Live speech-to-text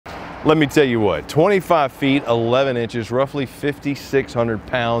Let me tell you what, 25 feet, 11 inches, roughly 5,600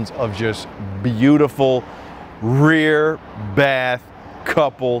 pounds of just beautiful rear bath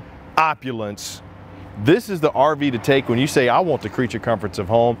couple opulence. This is the RV to take when you say, I want the creature comforts of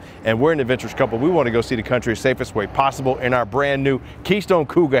home, and we're an adventurous couple. We want to go see the country the safest way possible in our brand new Keystone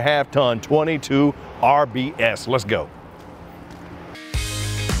Cougar half-ton 22 RBS. Let's go.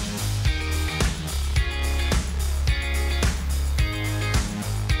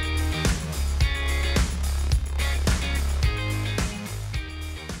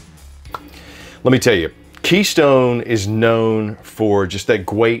 Let me tell you, Keystone is known for just that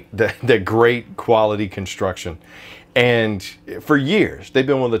great quality construction. And for years, they've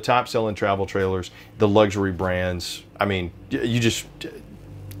been one of the top selling travel trailers, the luxury brands. I mean, you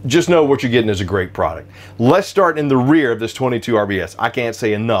just know what you're getting is a great product. Let's start in the rear of this 22 RBS. I can't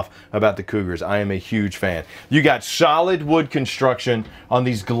say enough about the Cougars. I am a huge fan. You got solid wood construction on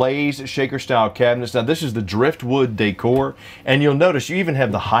these glazed shaker style cabinets. Now this is the driftwood decor, and you'll notice you even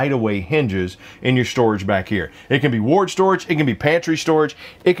have the hideaway hinges in your storage back here. It can be ward storage, it can be pantry storage,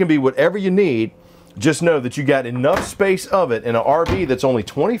 it can be whatever you need. Just know that you got enough space of it in an RV that's only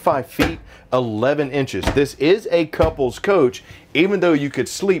 25 feet, 11 inches. This is a couple's coach, even though you could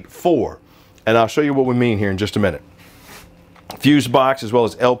sleep 4. And I'll show you what we mean here in just a minute. Fuse box as well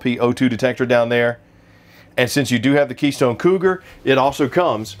as LPO2 detector down there. And since you do have the Keystone Cougar, it also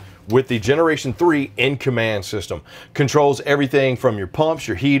comes with the Generation 3 in-command system. Controls everything from your pumps,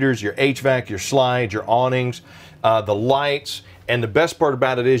 your heaters, your HVAC, your slides, your awnings, the lights. And the best part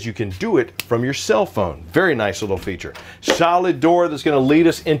about it is you can do it from your cell phone. Very nice little feature. Solid door that's going to lead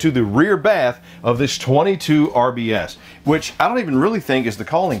us into the rear bath of this 22 RBS, which I don't even really think is the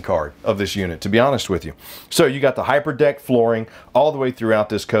calling card of this unit, to be honest with you. So you got the hyperdeck flooring all the way throughout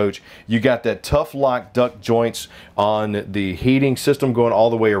this coach. You got that tough lock duct joints on the heating system going all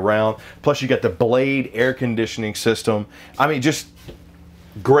the way around. Plus you got the Blade air conditioning system. I mean, just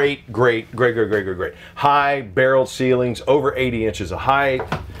great. High barreled ceilings, over 80 inches of height.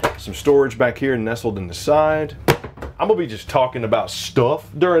 Some storage back here nestled in the side. I'm gonna be just talking about stuff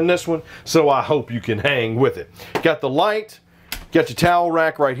during this one, so I hope you can hang with it. Got the light, got your towel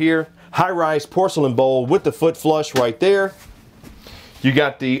rack right here, high-rise porcelain bowl with the foot flush right there. You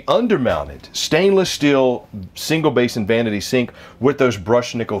got the undermounted stainless steel single basin vanity sink with those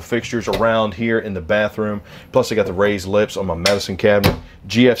brushed nickel fixtures around here in the bathroom. Plus I got the raised lips on my medicine cabinet,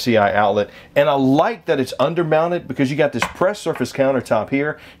 GFCI outlet. And I like that it's undermounted because you got this pressed surface countertop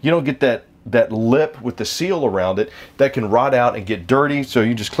here. You don't get that lip with the seal around it that can rot out and get dirty. So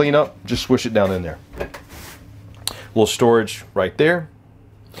you just clean up, just swish it down in there. Little storage right there.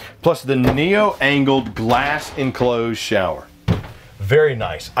 Plus the neo-angled glass enclosed shower. Very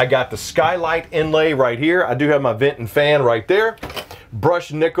nice. I got the skylight inlay right here. I do have my vent and fan right there.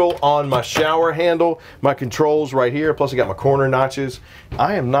 Brushed nickel on my shower handle. My controls right here. Plus I got my corner notches.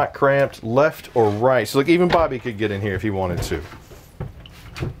 I am not cramped left or right. So look, even Bobby could get in here if he wanted to.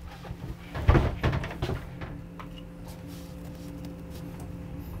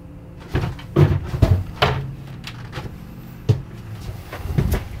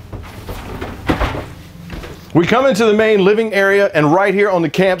 We come into the main living area, and right here on the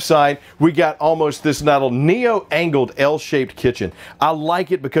campsite, we got almost this little neo-angled L-shaped kitchen. I like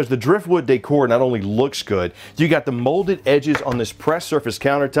it because the driftwood decor not only looks good, you got the molded edges on this pressed surface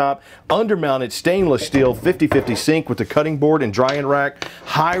countertop, undermounted stainless steel 50/50 sink with the cutting board and drying rack,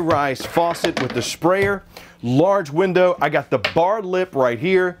 high-rise faucet with the sprayer, large window. I got the bar lip right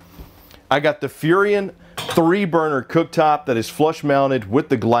here. I got the Furion 3-burner cooktop that is flush mounted with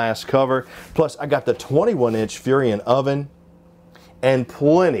the glass cover. Plus I got the 21-inch Furion oven and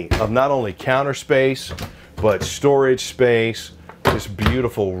plenty of not only counter space but storage space. This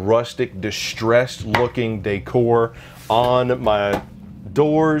beautiful rustic distressed looking decor on my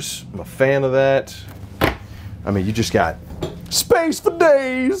doors. I'm a fan of that. I mean, you just got space for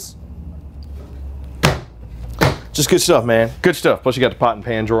days. Just good stuff, man. Good stuff. Plus you got the pot and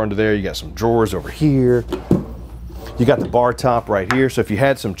pan drawer under there. You got some drawers over here. You got the bar top right here. So if you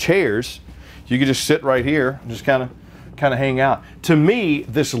had some chairs, you could just sit right here and just kind of hang out. To me,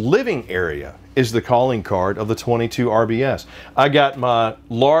 this living area is the calling card of the 22 RBS. I got my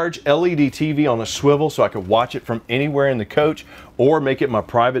large LED TV on a swivel so I could watch it from anywhere in the coach or make it my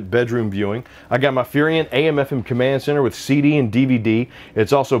private bedroom viewing. I got my Furion AM/FM command center with CD and DVD.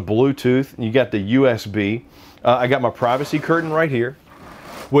 It's also Bluetooth. You got the USB. I got my privacy curtain right here,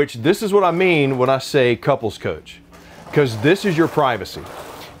 which this is what I mean when I say couples coach, because this is your privacy.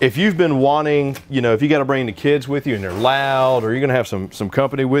 If you've been wanting, you know, if you got to bring the kids with you and they're loud, or you're going to have some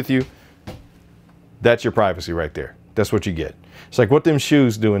company with you, that's your privacy right there. That's what you get. It's like what them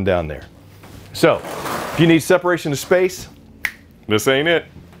shoes doing down there. So, if you need separation of space, this ain't it.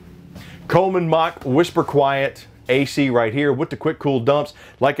 Coleman Mach Whisper Quiet AC right here with the quick cool dumps.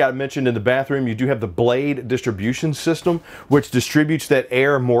 Like I mentioned in the bathroom, you do have the blade distribution system, which distributes that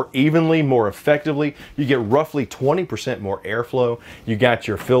air more evenly, more effectively. You get roughly 20% more airflow. You got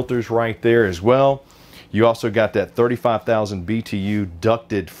your filters right there as well. You also got that 35,000 BTU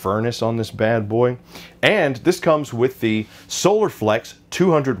ducted furnace on this bad boy. And this comes with the Solar Flex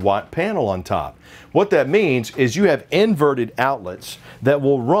 200 watt panel on top. What that means is you have inverted outlets that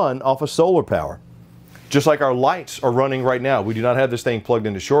will run off of solar power. Just like our lights are running right now. We do not have this thing plugged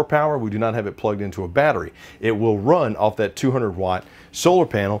into shore power. We do not have it plugged into a battery. It will run off that 200 watt solar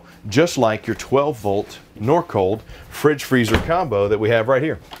panel, just like your 12 volt Norcold fridge freezer combo that we have right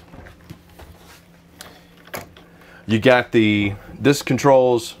here. You got this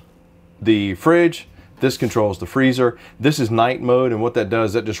controls the fridge, this controls the freezer. This is night mode, and what that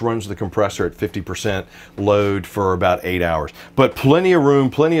does, that just runs the compressor at 50% load for about 8 hours. But plenty of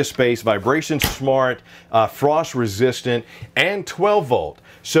room, plenty of space, vibration smart, frost resistant, and 12 volt.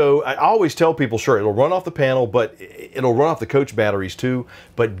 So I always tell people, sure, it'll run off the panel, but it'll run off the coach batteries too.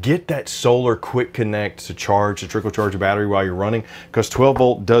 But get that solar quick connect to charge, to trickle charge a battery while you're running, because 12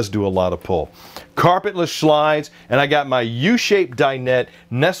 volt does do a lot of pull. Carpetless slides, and I got my U-shaped dinette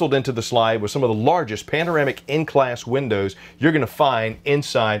nestled into the slide with some of the largest panoramic in-class windows you're going to find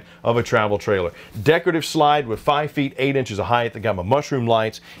inside of a travel trailer. Decorative slide with 5 feet 8 inches of height. I got my mushroom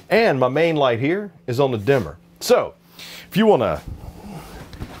lights, and my main light here is on the dimmer. So if you want to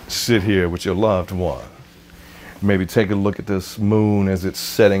sit here with your loved one, maybe take a look at this moon as it's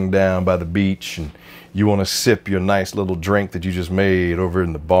setting down by the beach, and you want to sip your nice little drink that you just made over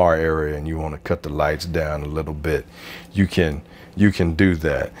in the bar area, and you want to cut the lights down a little bit, you can do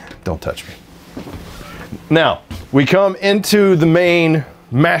that. Don't touch me. Now we come into the main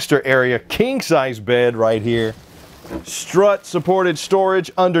master area. King size bed right here, strut supported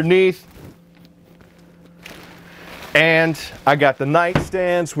storage underneath, and I got the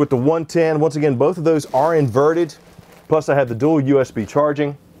nightstands with the 110. Once again, both of those are inverted, plus I have the dual USB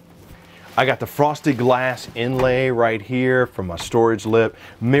charging. I got the frosted glass inlay right here from my storage lip,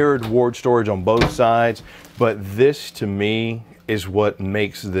 mirrored ward storage on both sides. But this to me is what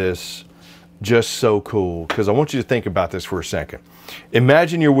makes this just so cool, because I want you to think about this for a second.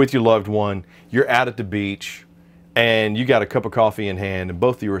 Imagine you're with your loved one, you're out at the beach, and you got a cup of coffee in hand, and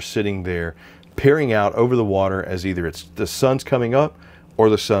both of you are sitting there peering out over the water as either it's the sun's coming up or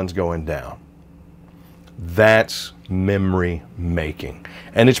the sun's going down. That's memory making,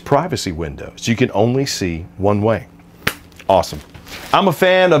 and it's privacy window, so you can only see one way. Awesome. I'm a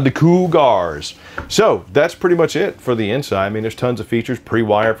fan of the Cougars. So that's pretty much it for the inside. I mean, there's tons of features,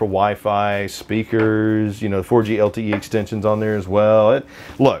 pre-wired for Wi-Fi, speakers, you know, 4G LTE extensions on there as well.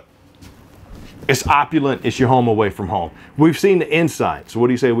 Look, it's opulent. It's your home away from home. We've seen the inside, so what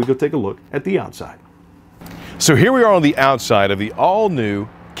do you say we go take a look at the outside? So here we are on the outside of the all-new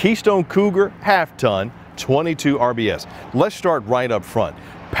Keystone Cougar half-ton 22RBS. Let's start right up front.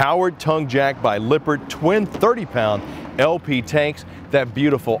 Powered tongue jack by Lippert, twin 30-pound LP tanks, that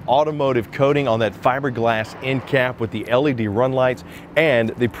beautiful automotive coating on that fiberglass end cap with the LED run lights and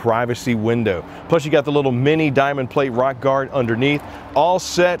the privacy window. Plus you got the little mini diamond plate rock guard underneath, all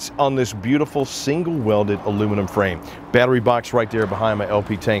sets on this beautiful single welded aluminum frame. Battery box right there behind my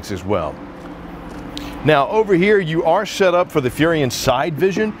LP tanks as well. Now over here you are set up for the Furrion side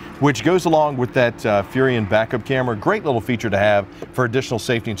vision, which goes along with that Furrion backup camera. Great little feature to have for additional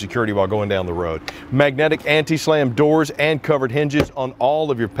safety and security while going down the road. Magnetic anti-slam doors and covered hinges on all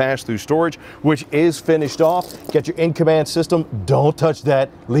of your pass-through storage, which is finished off. Get your in-command system. Don't touch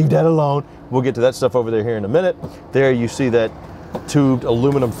that. Leave that alone. We'll get to that stuff over there here in a minute. There you see that tubed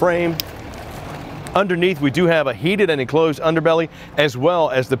aluminum frame. Underneath, we do have a heated and enclosed underbelly, as well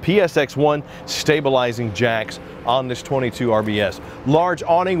as the PSX1 stabilizing jacks on this 22RBS. Large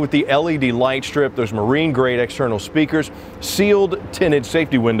awning with the LED light strip, those marine grade external speakers, sealed tinted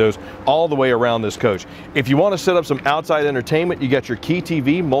safety windows all the way around this coach. If you want to set up some outside entertainment, you got your Key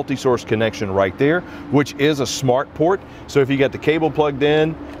TV multi-source connection right there, which is a smart port. So if you got the cable plugged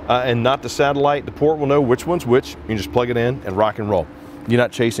in and not the satellite, the port will know which one's which. You can just plug it in and rock and roll. You're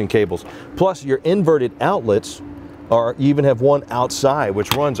not chasing cables. Plus your inverted outlets you even have one outside,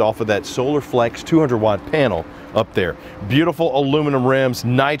 which runs off of that Solar Flex 200 watt panel up there. Beautiful aluminum rims,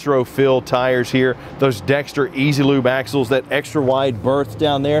 nitro filled tires here, those Dexter Easy Lube axles, that extra wide berth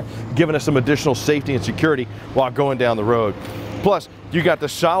down there, giving us some additional safety and security while going down the road. Plus you got the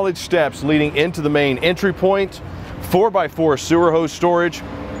solid steps leading into the main entry point, 4x4 sewer hose storage,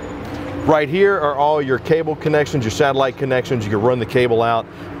 Right here are all your cable connections, your satellite connections. You can run the cable out,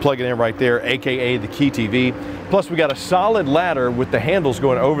 plug it in right there, AKA the Key TV. Plus we got a solid ladder with the handles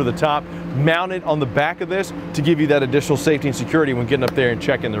going over the top, mounted on the back of this to give you that additional safety and security when getting up there and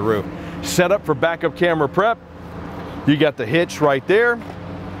checking the roof. Set up for backup camera prep. You got the hitch right there.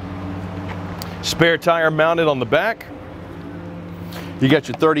 Spare tire mounted on the back. You got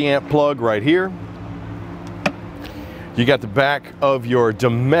your 30 amp plug right here. You got the back of your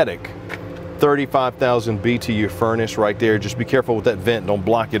Dometic 35,000 BTU furnace right there. Just be careful with that vent, don't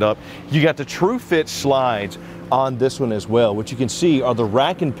block it up. You got the True Fit slides on this one as well. What you can see are the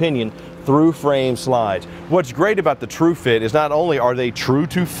rack and pinion through frame slides. What's great about the True Fit is not only are they true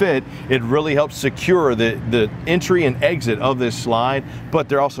to fit, it really helps secure the entry and exit of this slide, but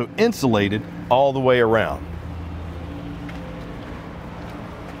they're also insulated all the way around.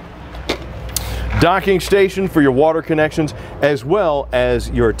 Docking station for your water connections, as well as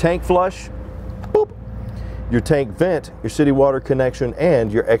your tank flush, boop, your tank vent, your city water connection,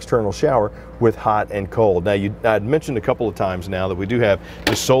 and your external shower with hot and cold. Now, I'd mentioned a couple of times now that we do have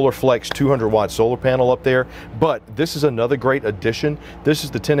the Solar Flex 200 watt solar panel up there, but this is another great addition. This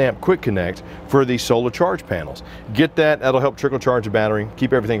is the 10 amp quick connect for these solar charge panels. Get that, that'll help trickle charge the battery,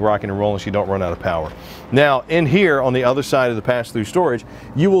 keep everything rocking and rolling so you don't run out of power. Now, in here on the other side of the pass-through storage,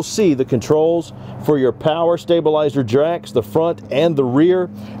 you will see the controls for your power stabilizer jacks, the front and the rear,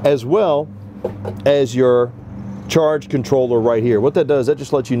 as well as your charge controller right here. What that does, that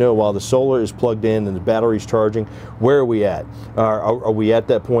just lets you know while the solar is plugged in and the battery's charging, where are we at? Are we at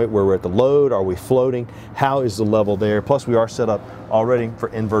that point where we're at the load? Are we floating? How is the level there? Plus we are set up already for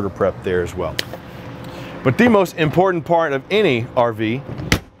inverter prep there as well. But the most important part of any RV,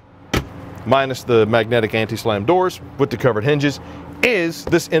 minus the magnetic anti-slam doors with the covered hinges, is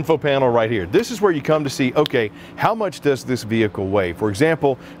this info panel right here. This is where you come to see, okay, how much does this vehicle weigh? For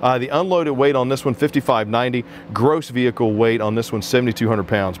example, the unloaded weight on this one, 5,590. Gross vehicle weight on this one, 7,200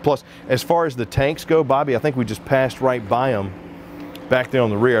 pounds. Plus, as far as the tanks go, Bobby, I think we just passed right by them back there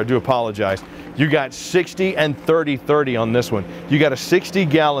on the rear. I do apologize. You got 60 and 30-30 on this one. You got a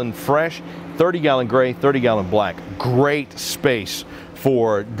 60-gallon fresh, 30-gallon gray, 30-gallon black. Great space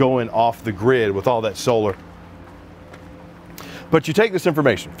for going off the grid with all that solar. But you take this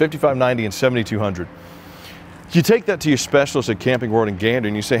information, 5,590 and 7,200. You take that to your specialist at Camping World in Gander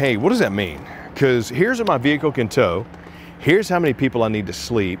and you say, hey, what does that mean? Because here's what my vehicle can tow. Here's how many people I need to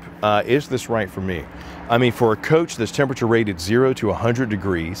sleep. Is this right for me? I mean, for a coach that's temperature rated 0 to 100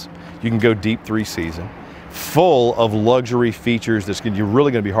 degrees, you can go deep 3-season, full of luxury features you're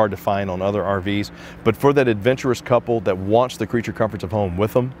really going to be hard to find on other RVs. But for that adventurous couple that wants the creature comforts of home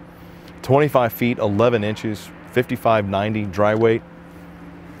with them, 25 feet, 11 inches, 5,590 dry weight,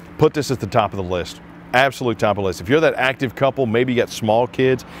 put this at the top of the list. Absolute top of the list. If you're that active couple, maybe you got small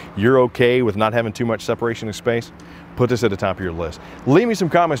kids, you're okay with not having too much separation of space, put this at the top of your list. Leave me some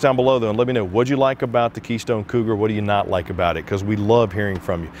comments down below though and let me know what you like about the Keystone Cougar, what do you not like about it, because we love hearing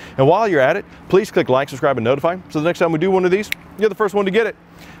from you. And while you're at it, please click like, subscribe, and notify, so the next time we do one of these, you're the first one to get it.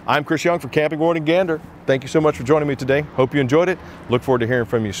 I'm Chris Young from Camping World in Gander. Thank you so much for joining me today. Hope you enjoyed it. Look forward to hearing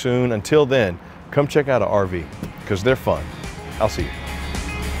from you soon. Until then, come check out an RV, because they're fun. I'll see you.